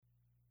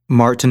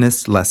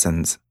Martinist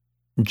Lessons,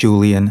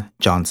 Julian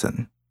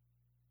Johnson.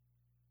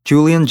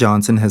 Julian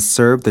Johnson has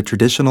served the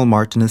traditional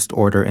Martinist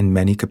order in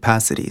many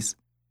capacities.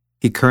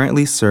 He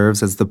currently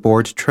serves as the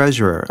board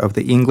treasurer of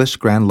the English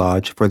Grand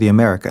Lodge for the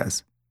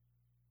Americas.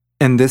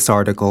 In this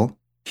article,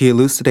 he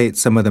elucidates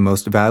some of the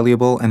most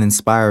valuable and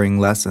inspiring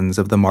lessons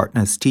of the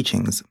Martinist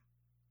teachings.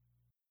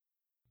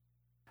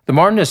 The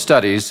Martinist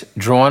studies,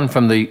 drawn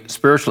from the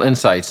spiritual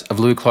insights of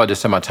Louis-Claude de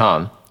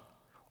Saint-Martin,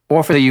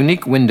 offer the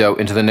unique window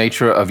into the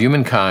nature of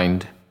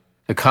humankind,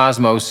 the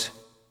cosmos,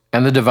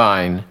 and the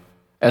divine,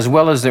 as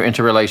well as their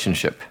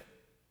interrelationship.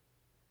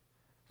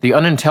 The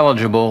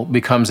unintelligible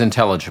becomes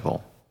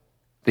intelligible.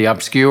 The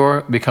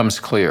obscure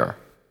becomes clear.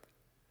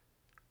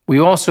 We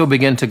also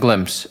begin to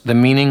glimpse the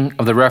meaning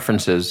of the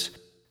references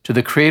to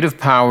the creative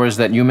powers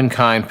that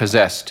humankind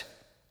possessed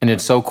in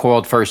its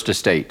so-called first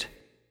estate,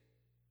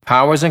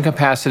 powers and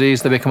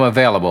capacities that become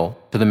available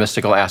to the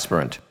mystical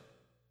aspirant.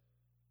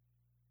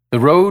 The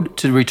road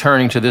to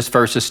returning to this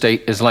first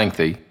estate is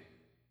lengthy,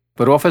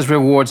 but offers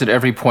rewards at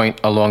every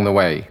point along the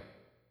way.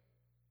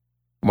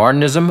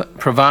 Martinism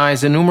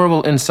provides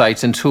innumerable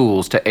insights and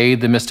tools to aid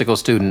the mystical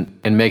student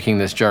in making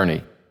this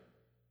journey.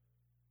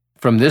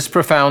 From this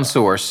profound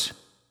source,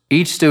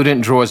 each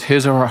student draws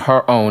his or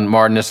her own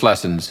Martinist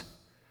lessons,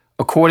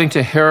 according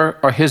to her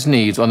or his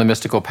needs on the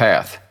mystical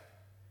path.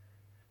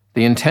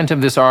 The intent of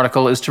this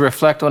article is to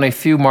reflect on a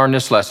few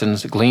Martinist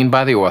lessons gleaned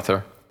by the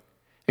author,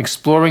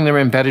 exploring their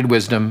embedded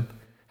wisdom,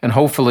 and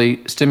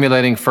hopefully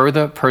stimulating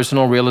further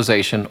personal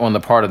realization on the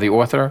part of the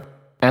author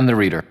and the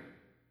reader.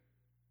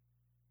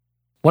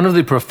 One of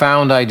the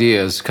profound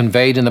ideas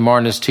conveyed in the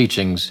Martinist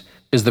teachings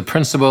is the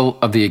principle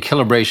of the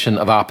equilibration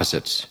of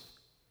opposites.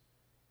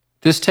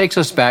 This takes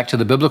us back to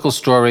the biblical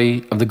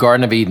story of the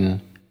Garden of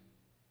Eden,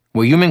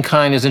 where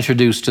humankind is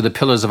introduced to the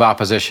pillars of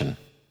opposition.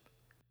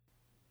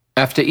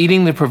 After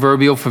eating the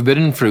proverbial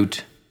forbidden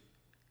fruit,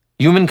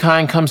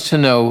 humankind comes to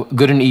know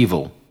good and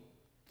evil,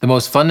 the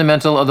most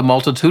fundamental of the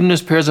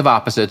multitudinous pairs of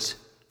opposites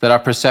that our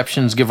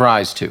perceptions give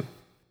rise to.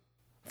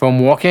 From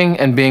walking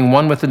and being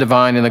one with the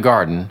divine in the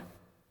garden,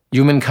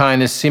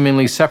 humankind is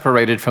seemingly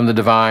separated from the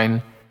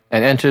divine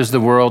and enters the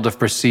world of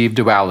perceived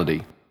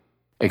duality,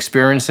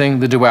 experiencing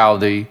the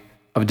duality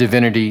of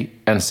divinity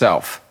and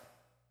self.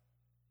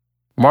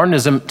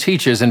 Martinism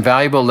teaches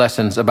invaluable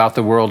lessons about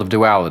the world of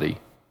duality.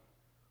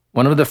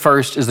 One of the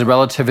first is the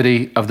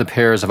relativity of the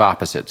pairs of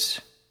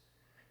opposites.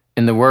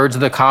 In the words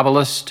of the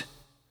Kabbalist,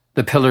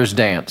 the pillars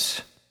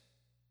dance.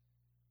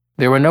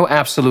 There were no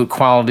absolute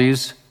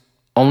qualities,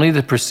 only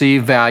the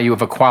perceived value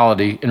of a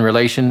quality in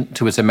relation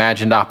to its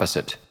imagined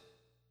opposite.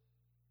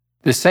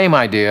 This same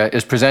idea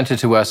is presented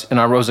to us in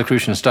our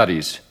Rosicrucian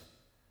studies,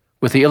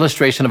 with the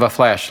illustration of a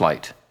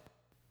flashlight.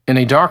 In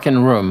a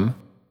darkened room,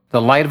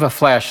 the light of a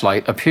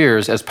flashlight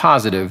appears as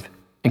positive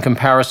in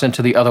comparison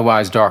to the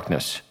otherwise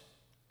darkness.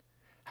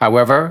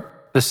 However,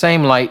 the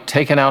same light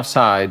taken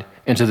outside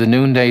into the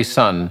noonday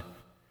sun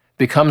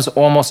becomes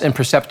almost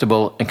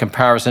imperceptible in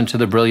comparison to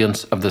the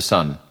brilliance of the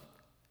sun.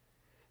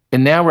 It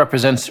now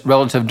represents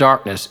relative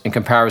darkness in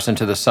comparison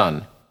to the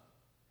sun.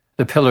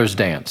 The pillars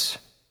dance.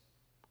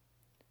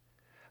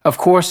 Of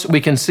course, we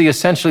can see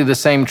essentially the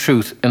same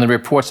truth in the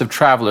reports of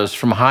travelers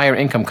from higher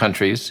income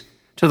countries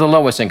to the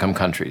lowest income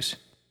countries.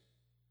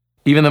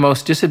 Even the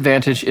most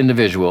disadvantaged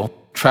individual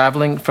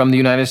traveling from the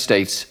United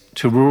States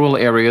to rural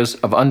areas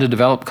of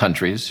underdeveloped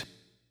countries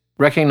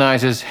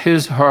recognizes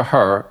his or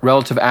her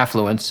relative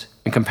affluence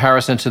in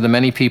comparison to the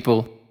many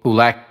people who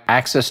lack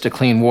access to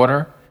clean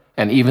water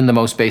and even the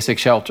most basic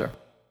shelter.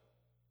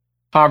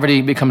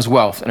 Poverty becomes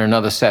wealth in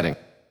another setting.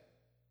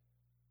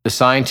 The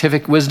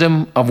scientific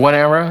wisdom of one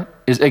era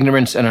is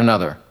ignorance in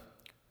another.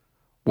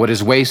 What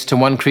is waste to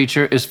one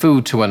creature is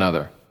food to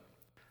another.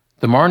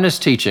 The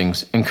Martinist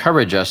teachings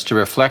encourage us to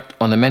reflect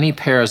on the many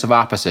pairs of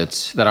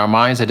opposites that our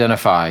minds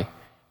identify,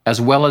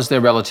 as well as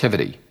their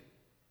relativity,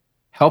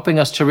 helping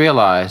us to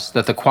realize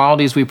that the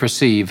qualities we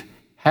perceive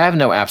have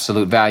no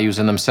absolute values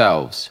in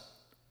themselves,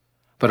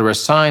 but are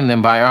assigned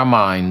them by our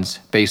minds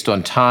based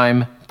on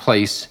time,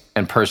 place,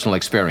 and personal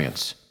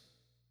experience.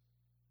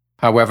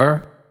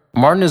 However,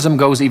 Martinism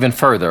goes even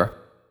further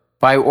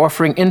by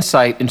offering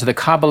insight into the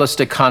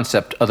Kabbalistic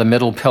concept of the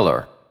middle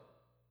pillar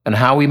and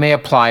how we may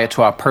apply it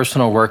to our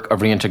personal work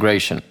of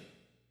reintegration.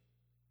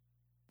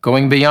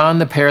 Going beyond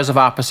the pairs of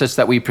opposites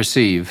that we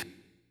perceive,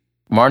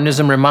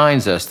 Martinism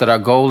reminds us that our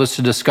goal is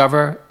to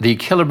discover the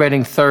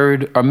equilibrating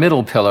third or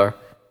middle pillar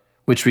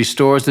which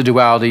restores the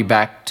duality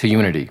back to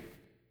unity.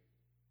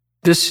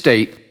 This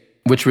state,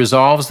 which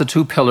resolves the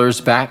two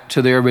pillars back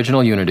to their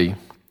original unity,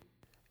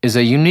 is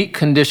a unique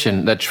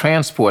condition that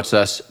transports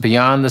us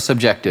beyond the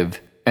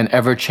subjective and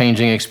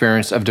ever-changing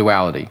experience of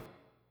duality,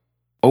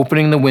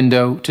 opening the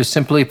window to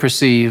simply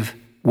perceive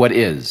what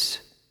is,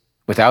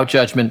 without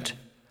judgment,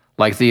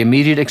 like the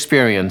immediate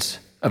experience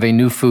of a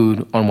new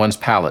food on one's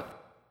palate.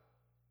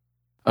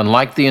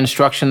 Unlike the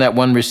instruction that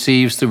one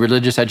receives through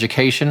religious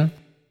education,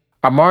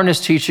 our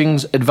Martinist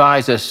teachings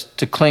advise us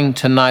to cling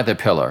to neither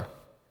pillar,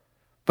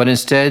 but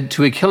instead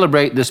to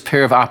equilibrate this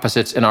pair of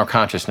opposites in our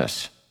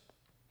consciousness.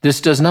 This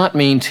does not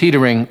mean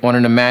teetering on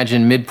an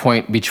imagined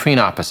midpoint between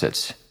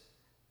opposites.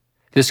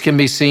 This can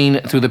be seen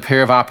through the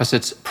pair of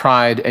opposites,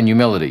 pride and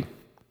humility.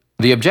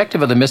 The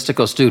objective of the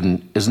mystical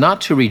student is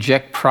not to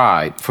reject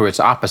pride for its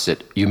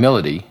opposite,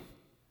 humility,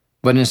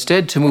 but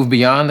instead to move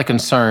beyond the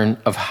concern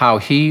of how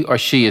he or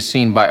she is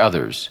seen by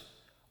others,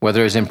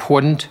 whether as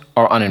important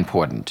or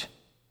unimportant.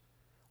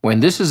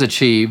 When this is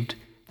achieved,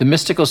 the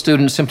mystical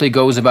student simply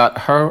goes about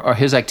her or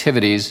his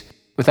activities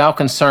without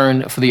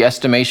concern for the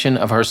estimation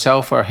of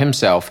herself or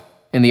himself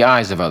in the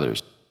eyes of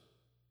others.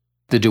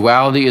 The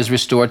duality is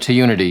restored to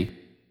unity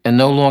and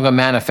no longer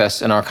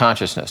manifests in our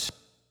consciousness.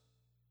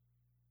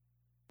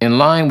 In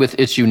line with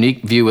its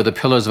unique view of the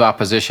pillars of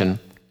opposition,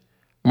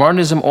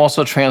 Martinism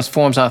also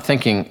transforms our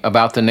thinking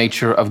about the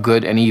nature of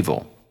good and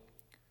evil.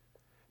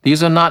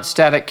 These are not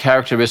static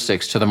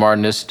characteristics to the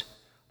Martinist,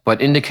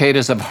 but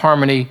indicators of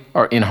harmony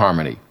or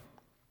inharmony.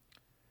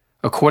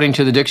 According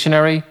to the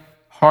dictionary,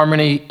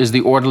 harmony is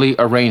the orderly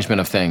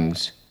arrangement of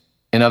things.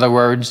 In other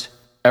words,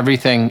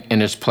 everything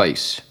in its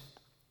place.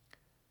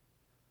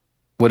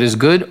 What is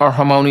good or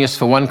harmonious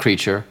for one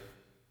creature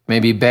may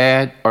be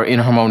bad or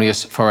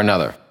inharmonious for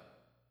another.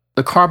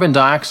 The carbon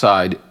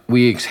dioxide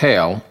we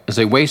exhale is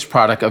a waste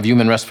product of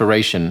human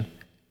respiration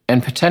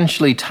and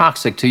potentially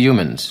toxic to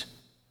humans.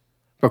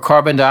 But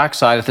carbon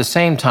dioxide at the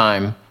same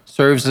time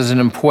serves as an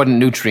important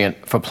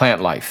nutrient for plant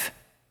life.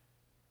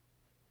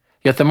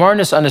 Yet the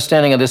Martinist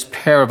understanding of this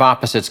pair of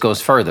opposites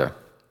goes further.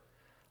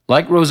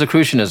 Like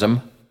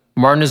Rosicrucianism,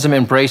 Martinism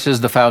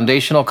embraces the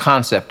foundational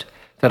concept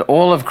that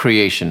all of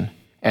creation,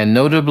 and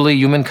notably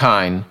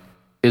humankind,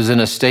 is in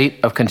a state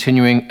of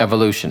continuing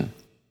evolution.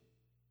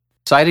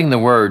 Citing the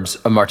words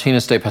of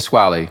Martinist de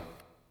Pasquale,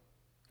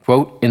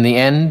 quote, "In the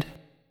end,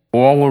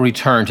 all will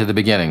return to the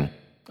beginning,"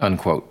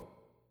 unquote.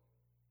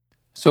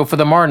 So for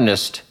the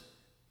Martinist,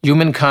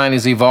 humankind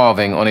is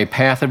evolving on a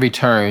path of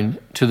return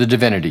to the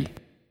divinity,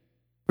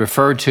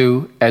 referred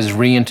to as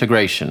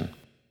reintegration.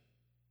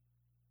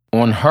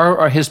 On her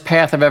or his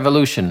path of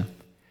evolution,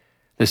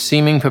 the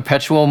seeming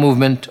perpetual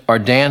movement or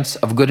dance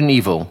of good and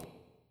evil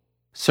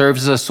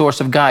serves as a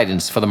source of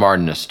guidance for the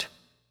Martinist.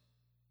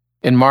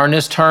 In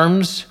Martinist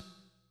terms,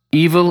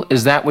 evil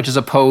is that which is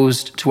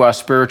opposed to our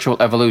spiritual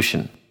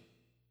evolution.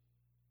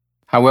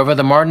 However,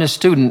 the Martinist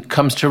student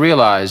comes to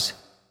realize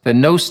that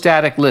no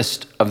static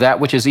list of that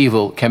which is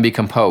evil can be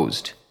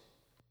composed.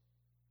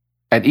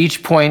 At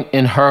each point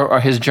in her or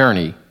his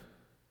journey,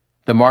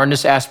 the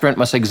Martinist aspirant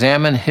must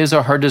examine his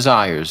or her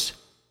desires,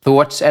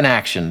 thoughts, and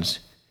actions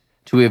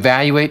to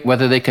evaluate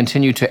whether they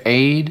continue to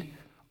aid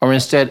or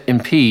instead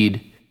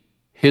impede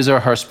his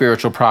or her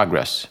spiritual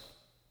progress.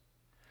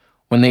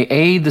 When they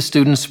aid the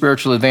student's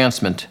spiritual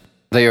advancement,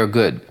 they are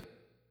good.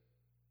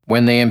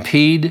 When they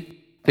impede,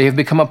 they have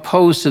become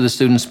opposed to the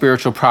student's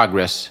spiritual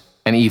progress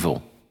and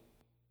evil.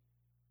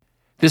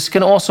 This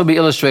can also be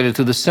illustrated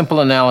through the simple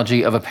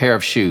analogy of a pair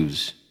of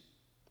shoes.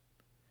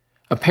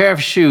 A pair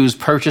of shoes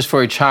purchased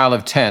for a child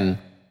of 10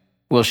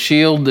 will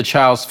shield the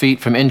child's feet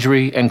from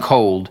injury and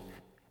cold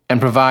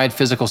and provide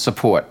physical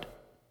support.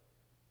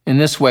 In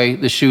this way,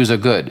 the shoes are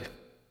good.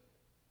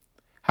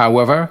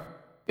 However,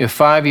 if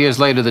 5 years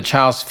later the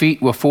child's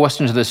feet were forced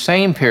into the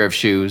same pair of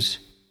shoes,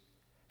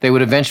 they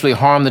would eventually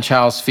harm the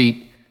child's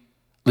feet,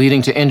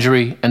 leading to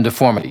injury and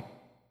deformity.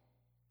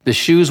 The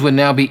shoes would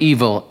now be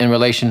evil in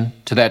relation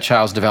to that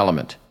child's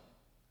development.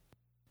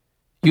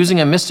 Using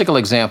a mystical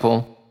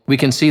example, we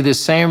can see this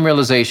same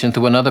realization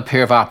through another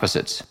pair of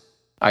opposites,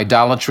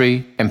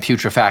 idolatry and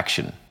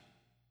putrefaction.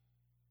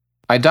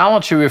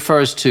 Idolatry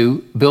refers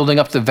to building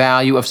up the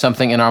value of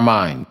something in our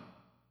mind.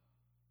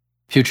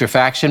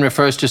 Putrefaction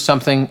refers to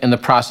something in the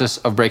process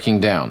of breaking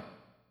down.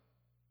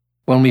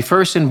 When we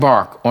first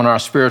embark on our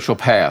spiritual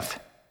path,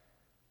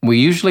 we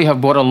usually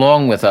have brought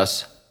along with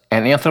us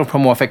an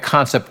anthropomorphic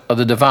concept of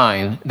the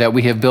divine that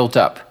we have built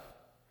up,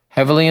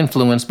 heavily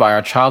influenced by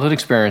our childhood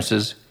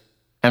experiences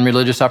and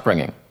religious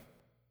upbringing.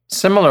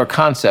 Similar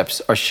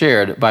concepts are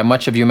shared by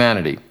much of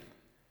humanity.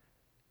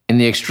 In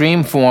the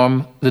extreme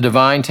form, the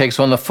divine takes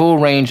on the full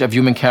range of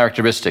human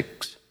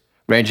characteristics,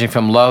 ranging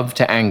from love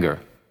to anger.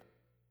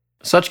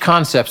 Such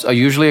concepts are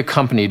usually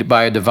accompanied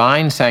by a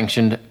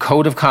divine-sanctioned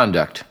code of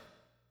conduct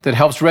that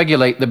helps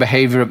regulate the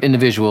behavior of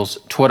individuals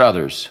toward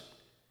others,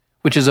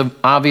 which is of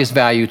obvious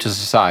value to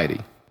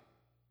society.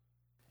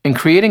 In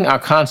creating our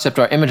concept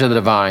or image of the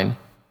divine,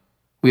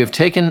 we have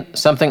taken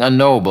something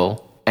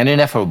unknowable and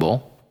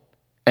ineffable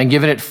and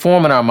given it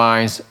form in our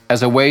minds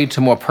as a way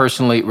to more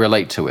personally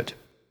relate to it.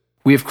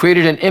 We have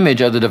created an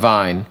image of the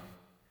divine,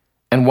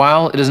 and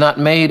while it is not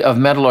made of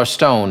metal or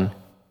stone,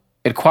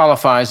 it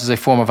qualifies as a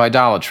form of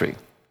idolatry.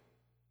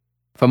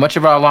 For much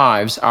of our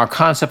lives, our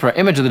concept or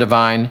image of the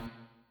divine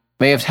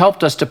may have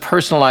helped us to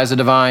personalize the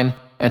divine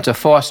and to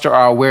foster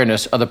our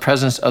awareness of the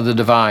presence of the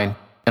divine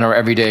in our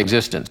everyday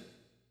existence.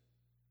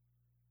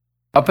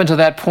 Up until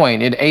that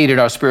point, it aided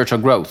our spiritual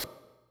growth,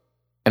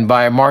 and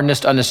by a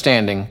Martinist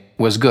understanding,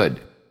 was good.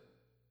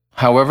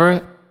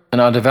 However, in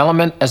our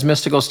development as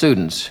mystical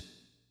students,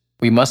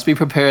 we must be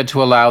prepared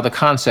to allow the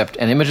concept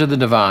and image of the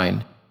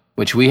divine,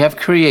 which we have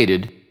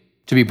created,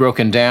 to be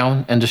broken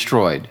down and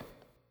destroyed.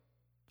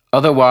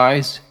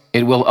 Otherwise,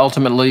 it will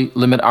ultimately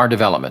limit our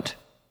development.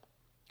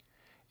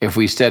 If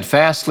we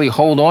steadfastly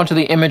hold on to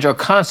the image or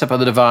concept of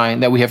the divine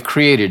that we have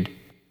created,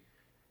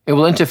 it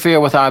will interfere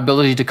with our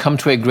ability to come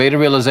to a greater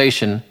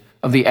realization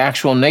of the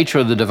actual nature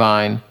of the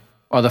divine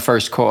or the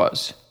first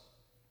cause.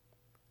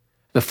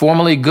 The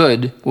formerly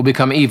good will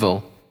become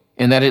evil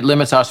in that it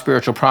limits our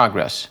spiritual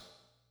progress.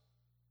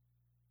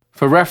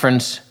 For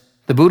reference,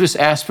 the Buddhist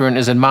aspirant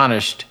is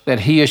admonished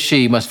that he or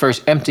she must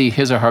first empty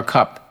his or her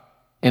cup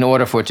in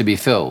order for it to be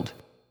filled.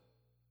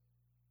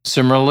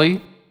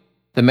 Similarly,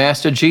 the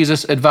Master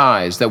Jesus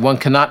advised that one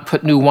cannot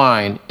put new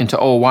wine into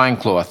old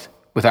winecloth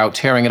without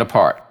tearing it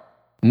apart.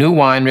 New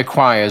wine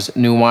requires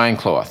new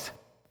winecloth.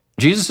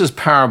 Jesus'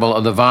 parable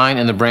of the vine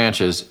and the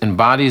branches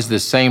embodies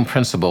this same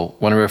principle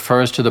when it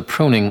refers to the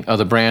pruning of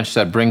the branch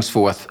that brings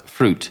forth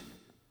fruit,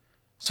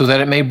 so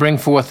that it may bring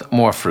forth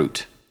more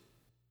fruit.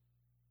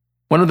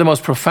 One of the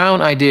most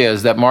profound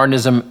ideas that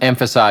Martinism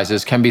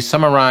emphasizes can be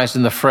summarized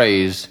in the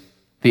phrase,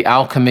 the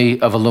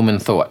alchemy of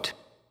illumined thought.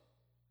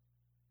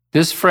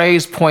 This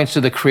phrase points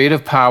to the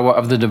creative power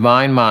of the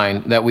divine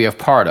mind that we are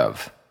part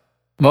of.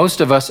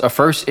 Most of us are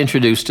first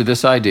introduced to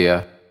this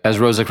idea as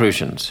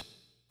Rosicrucians,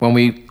 when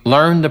we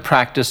learn the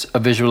practice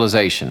of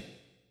visualization,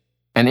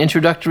 an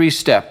introductory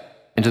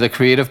step into the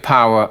creative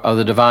power of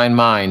the divine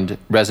mind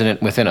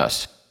resident within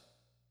us.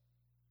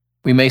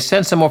 We may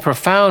sense a more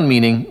profound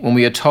meaning when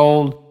we are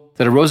told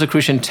that a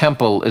Rosicrucian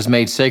temple is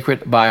made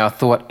sacred by our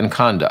thought and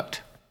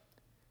conduct.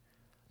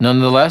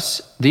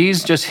 Nonetheless,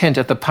 these just hint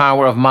at the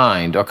power of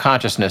mind or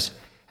consciousness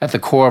at the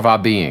core of our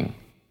being.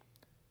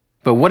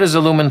 But what is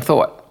illumined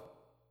thought?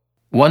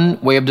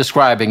 One way of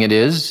describing it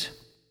is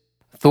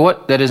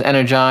thought that is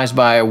energized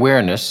by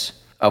awareness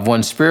of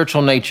one's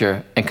spiritual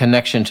nature and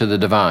connection to the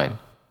divine.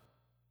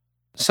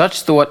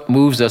 Such thought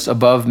moves us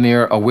above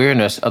mere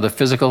awareness of the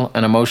physical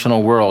and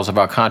emotional worlds of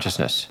our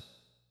consciousness,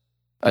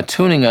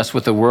 attuning us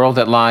with the world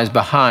that lies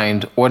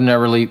behind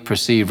ordinarily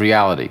perceived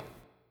reality.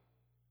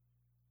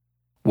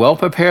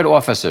 Well-prepared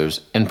officers,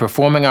 in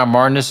performing our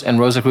Martinist and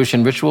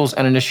Rosicrucian rituals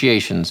and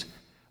initiations,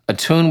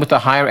 attune with the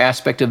higher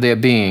aspect of their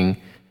being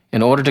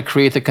in order to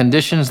create the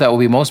conditions that will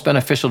be most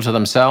beneficial to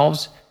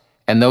themselves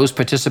and those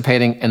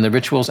participating in the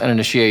rituals and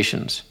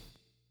initiations.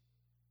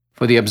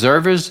 For the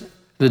observers,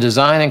 the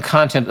design and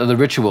content of the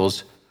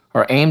rituals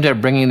are aimed at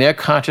bringing their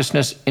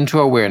consciousness into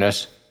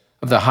awareness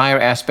of the higher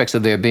aspects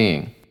of their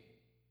being.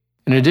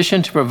 In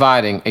addition to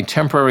providing a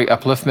temporary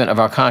upliftment of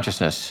our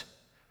consciousness,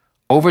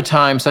 over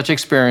time, such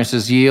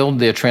experiences yield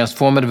their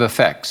transformative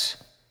effects,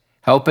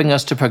 helping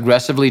us to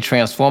progressively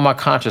transform our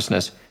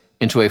consciousness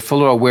into a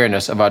fuller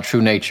awareness of our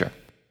true nature.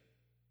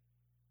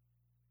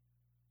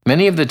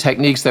 Many of the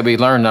techniques that we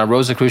learn in our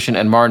Rosicrucian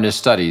and Martinist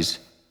studies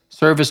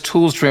serve as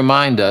tools to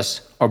remind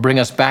us or bring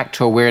us back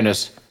to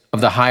awareness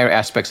of the higher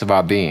aspects of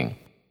our being.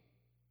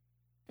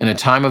 In a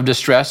time of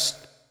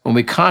distress, when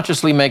we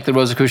consciously make the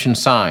Rosicrucian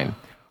sign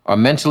or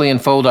mentally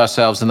enfold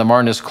ourselves in the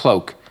Martinist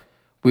cloak,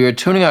 we are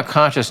tuning our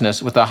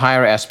consciousness with the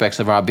higher aspects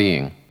of our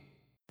being.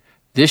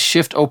 This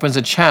shift opens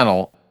a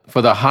channel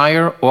for the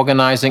higher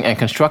organizing and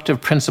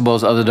constructive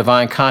principles of the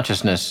divine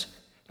consciousness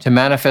to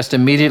manifest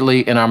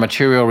immediately in our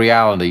material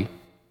reality,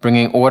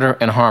 bringing order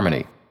and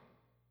harmony.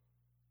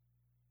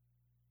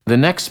 The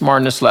next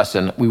Martinist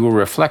lesson we will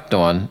reflect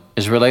on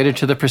is related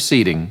to the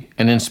preceding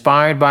and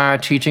inspired by our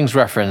teaching's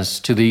reference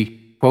to the,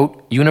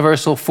 quote,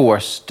 universal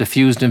force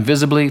diffused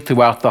invisibly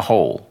throughout the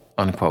whole,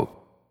 unquote.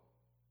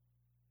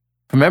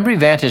 From every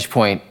vantage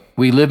point,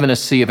 we live in a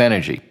sea of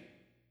energy.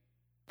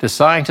 The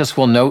scientists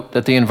will note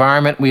that the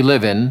environment we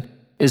live in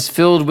is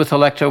filled with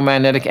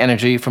electromagnetic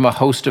energy from a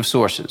host of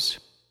sources.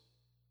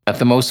 At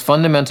the most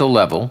fundamental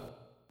level,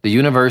 the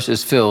universe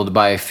is filled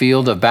by a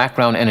field of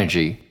background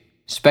energy,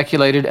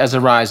 speculated as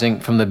arising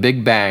from the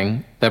Big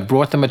Bang that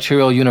brought the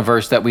material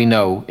universe that we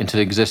know into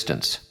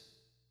existence.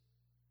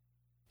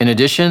 In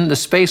addition, the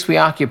space we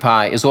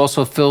occupy is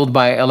also filled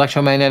by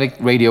electromagnetic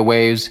radio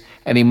waves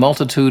and a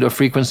multitude of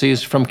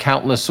frequencies from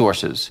countless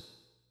sources,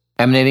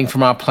 emanating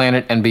from our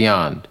planet and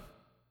beyond.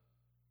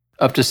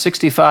 Up to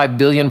 65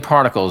 billion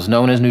particles,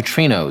 known as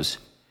neutrinos,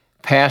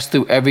 pass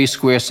through every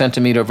square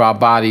centimeter of our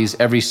bodies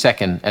every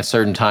second at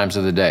certain times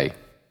of the day.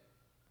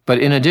 But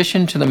in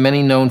addition to the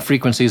many known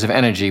frequencies of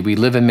energy we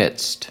live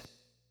amidst,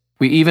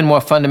 we even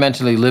more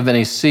fundamentally live in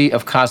a sea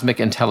of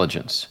cosmic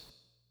intelligence.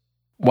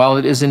 While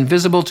it is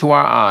invisible to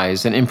our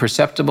eyes and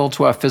imperceptible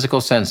to our physical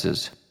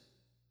senses,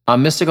 our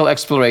mystical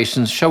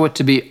explorations show it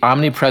to be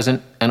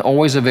omnipresent and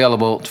always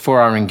available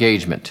for our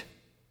engagement.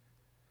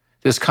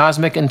 This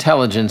cosmic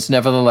intelligence,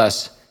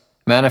 nevertheless,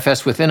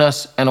 manifests within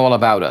us and all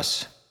about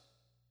us.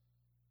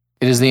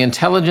 It is the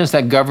intelligence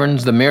that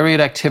governs the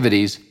myriad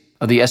activities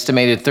of the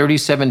estimated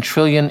 37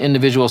 trillion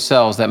individual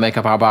cells that make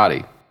up our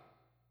body.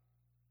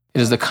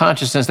 It is the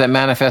consciousness that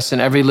manifests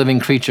in every living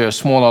creature,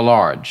 small or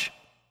large.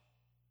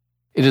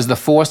 It is the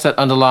force that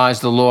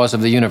underlies the laws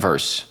of the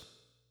universe.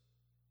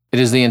 It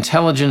is the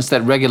intelligence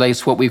that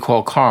regulates what we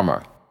call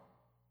karma.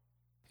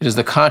 It is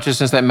the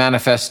consciousness that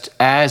manifests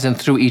as and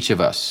through each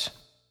of us.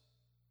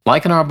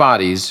 Like in our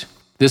bodies,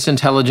 This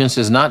intelligence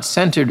is not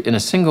centered in a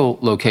single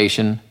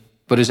location,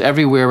 but is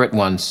everywhere at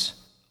once,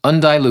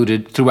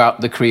 undiluted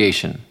throughout the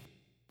creation.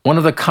 One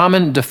of the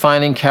common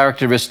defining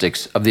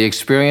characteristics of the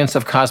experience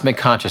of cosmic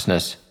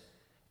consciousness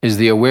is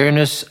the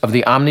awareness of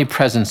the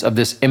omnipresence of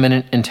this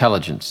immanent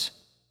intelligence.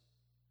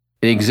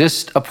 It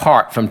exists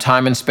apart from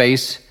time and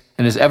space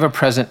and is ever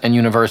present and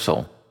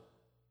universal.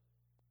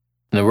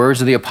 In the words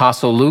of the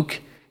Apostle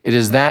Luke, it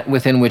is that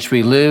within which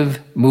we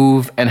live,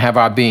 move, and have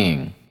our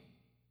being.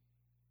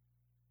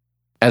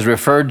 As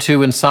referred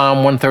to in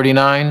Psalm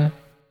 139,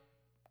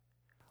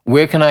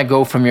 "Where can I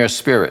go from your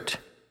spirit?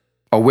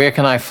 Or where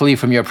can I flee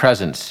from your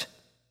presence?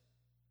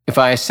 If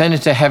I ascend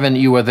into heaven,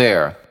 you are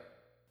there.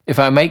 If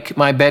I make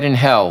my bed in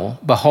hell,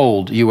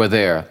 behold, you are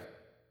there.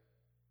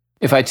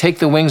 If I take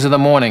the wings of the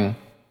morning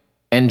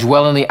and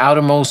dwell in the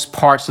outermost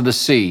parts of the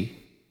sea,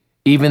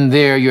 even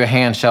there your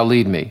hand shall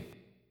lead me,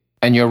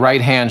 and your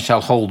right hand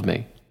shall hold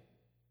me.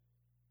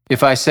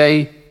 If I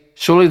say,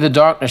 surely the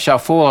darkness shall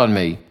fall on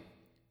me,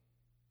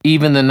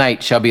 even the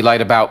night shall be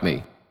light about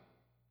me.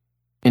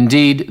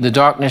 Indeed, the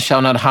darkness shall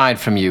not hide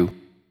from you,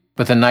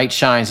 but the night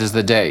shines as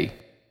the day.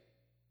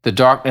 The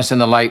darkness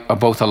and the light are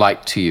both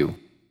alike to you."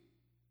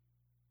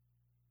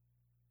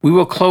 We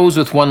will close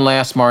with one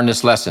last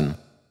Martinist lesson.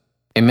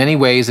 In many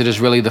ways, it is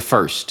really the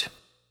first.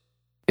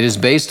 It is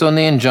based on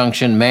the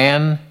injunction,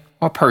 man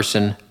or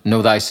person,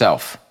 know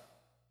thyself.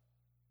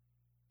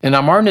 In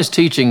our Martinist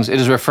teachings,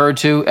 it is referred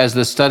to as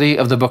the study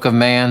of the book of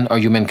man or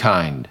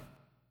humankind.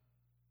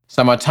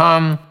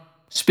 Samartam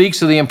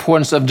speaks of the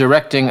importance of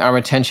directing our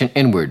attention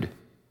inward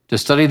to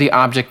study the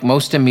object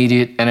most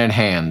immediate and at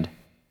hand,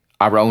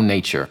 our own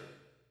nature.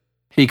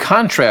 He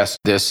contrasts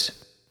this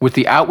with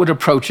the outward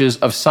approaches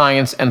of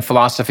science and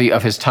philosophy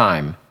of his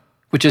time,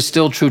 which is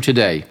still true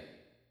today.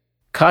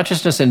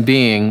 Consciousness and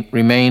being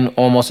remain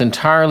almost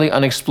entirely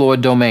unexplored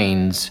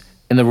domains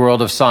in the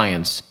world of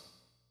science,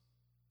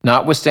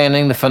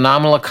 notwithstanding the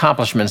phenomenal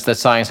accomplishments that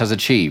science has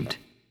achieved.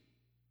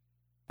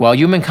 While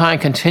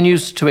humankind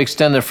continues to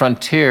extend the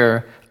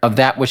frontier of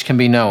that which can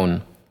be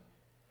known,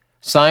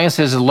 science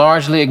has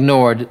largely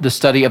ignored the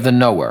study of the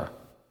knower,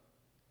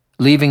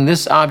 leaving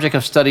this object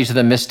of study to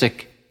the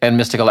mystic and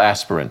mystical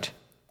aspirant.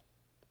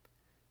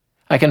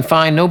 I can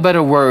find no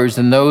better words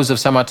than those of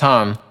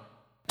Samartam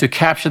to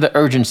capture the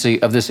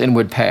urgency of this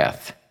inward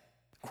path.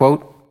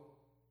 Quote,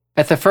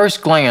 "At the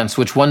first glance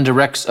which one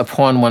directs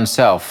upon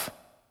oneself,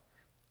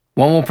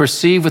 one will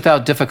perceive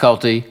without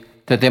difficulty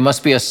that there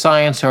must be a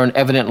science or an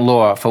evident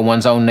law for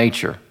one's own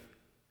nature.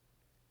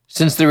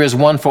 Since there is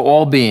one for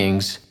all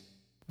beings,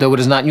 though it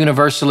is not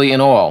universally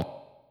in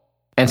all,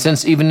 and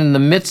since even in the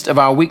midst of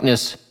our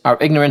weakness, our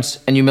ignorance,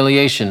 and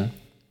humiliation,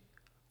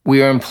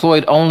 we are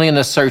employed only in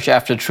the search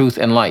after truth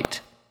and light.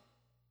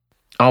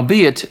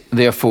 Albeit,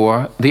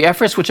 therefore, the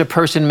efforts which a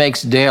person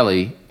makes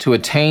daily to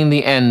attain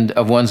the end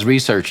of one's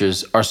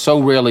researches are so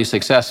rarely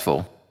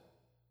successful,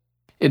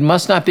 it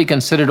must not be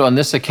considered on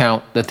this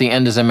account that the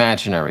end is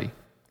imaginary,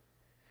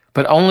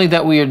 but only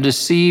that we are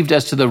deceived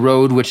as to the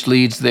road which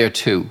leads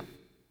thereto,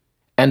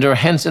 and are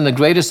hence in the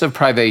greatest of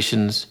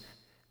privations,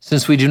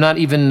 since we do not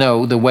even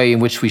know the way in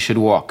which we should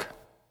walk.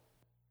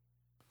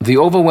 The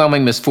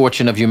overwhelming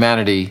misfortune of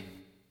humanity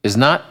is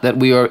not that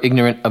we are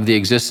ignorant of the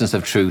existence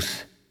of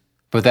truth,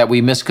 but that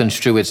we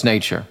misconstrue its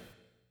nature.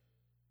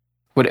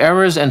 What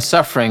errors and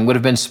suffering would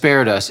have been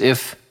spared us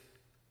if,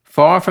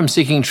 far from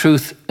seeking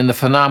truth in the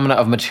phenomena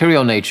of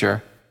material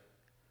nature,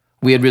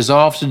 we had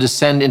resolved to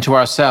descend into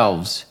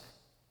ourselves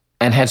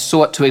and had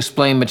sought to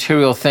explain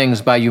material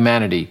things by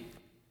humanity,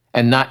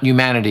 and not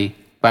humanity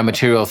by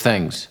material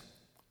things.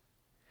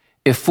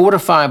 If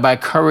fortified by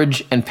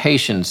courage and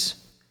patience,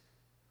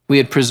 we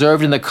had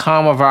preserved in the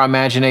calm of our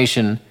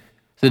imagination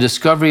the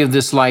discovery of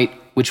this light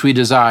which we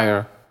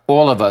desire,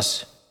 all of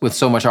us, with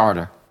so much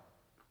ardor.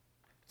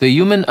 The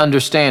human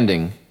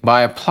understanding,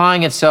 by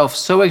applying itself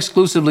so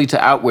exclusively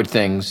to outward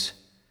things,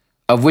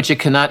 of which it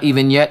cannot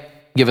even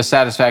yet give a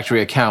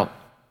satisfactory account,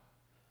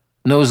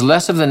 knows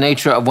less of the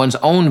nature of one's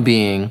own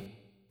being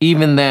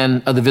even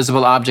than of the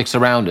visible objects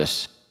around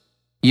us.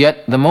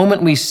 Yet, the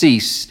moment we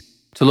cease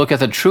to look at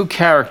the true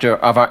character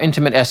of our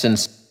intimate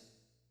essence,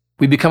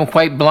 we become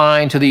quite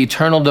blind to the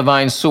eternal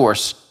divine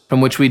source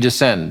from which we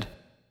descend.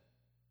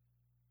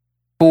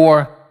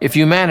 For if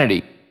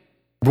humanity,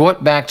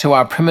 brought back to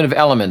our primitive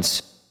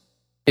elements,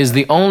 is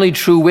the only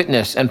true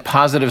witness and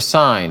positive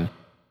sign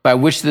by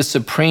which this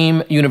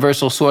supreme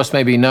universal source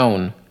may be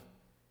known,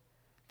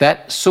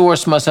 that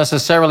source must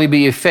necessarily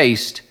be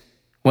effaced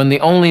when the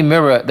only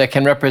mirror that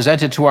can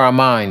represent it to our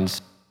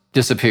minds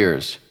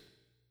disappears.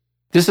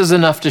 This is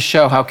enough to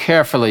show how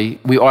carefully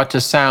we ought to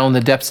sound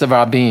the depths of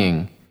our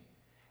being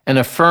and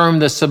affirm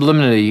the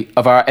sublimity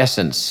of our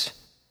essence,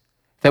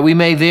 that we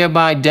may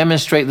thereby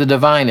demonstrate the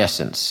divine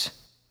essence,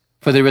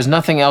 for there is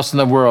nothing else in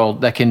the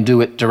world that can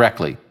do it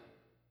directly.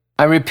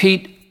 I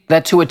repeat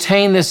that to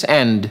attain this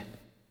end,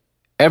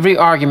 every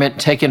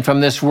argument taken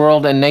from this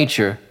world and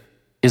nature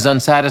is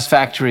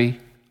unsatisfactory,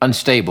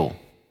 unstable.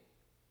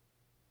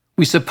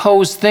 We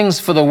suppose things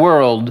for the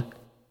world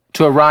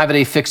to arrive at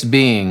a fixed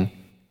being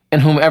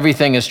in whom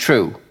everything is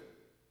true.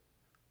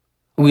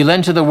 We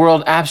lend to the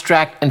world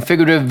abstract and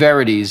figurative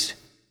verities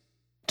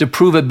to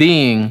prove a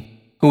being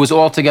who is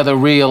altogether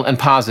real and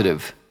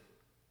positive.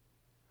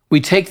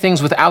 We take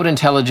things without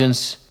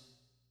intelligence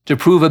to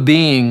prove a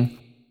being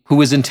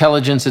who is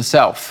intelligence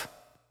itself.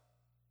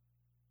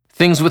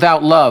 Things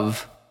without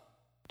love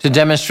to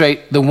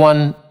demonstrate the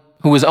one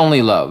who is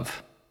only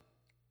love.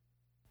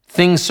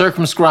 Things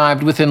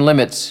circumscribed within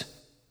limits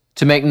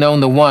to make known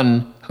the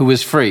one who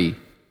is free.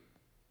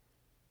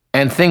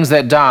 And things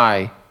that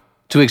die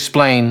to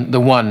explain the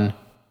one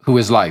who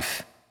is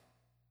life.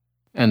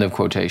 End of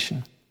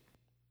quotation.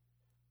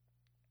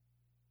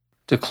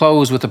 To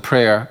close with a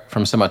prayer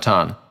from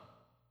Samatan.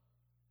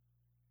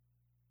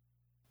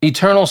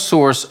 Eternal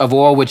source of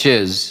all which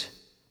is,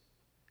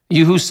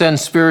 you who send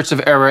spirits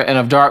of error and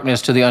of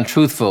darkness to the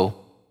untruthful,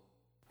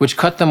 which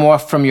cut them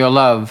off from your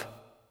love,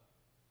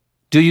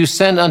 do you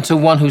send unto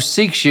one who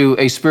seeks you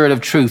a spirit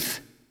of truth,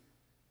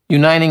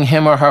 uniting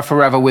him or her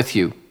forever with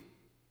you.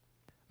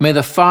 May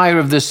the fire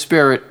of this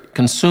spirit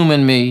consume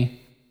in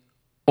me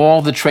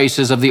all the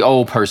traces of the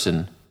old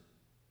person,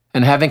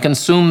 and having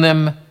consumed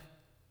them,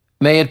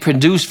 may it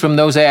produce from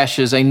those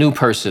ashes a new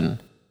person,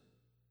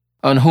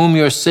 on whom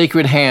your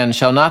sacred hand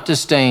shall not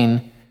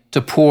disdain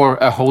to pour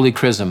a holy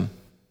chrism.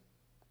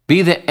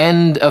 Be the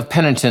end of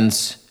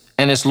penitence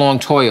and its long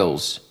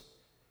toils,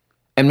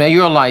 and may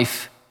your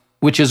life,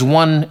 which is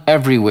one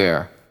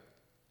everywhere,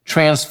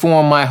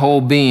 transform my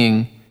whole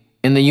being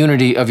in the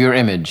unity of your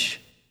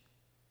image,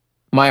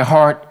 my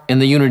heart in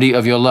the unity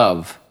of your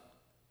love,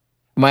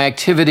 my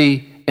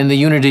activity in the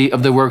unity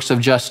of the works of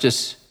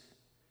justice,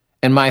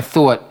 and my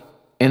thought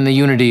in the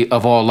unity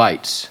of all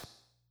lights.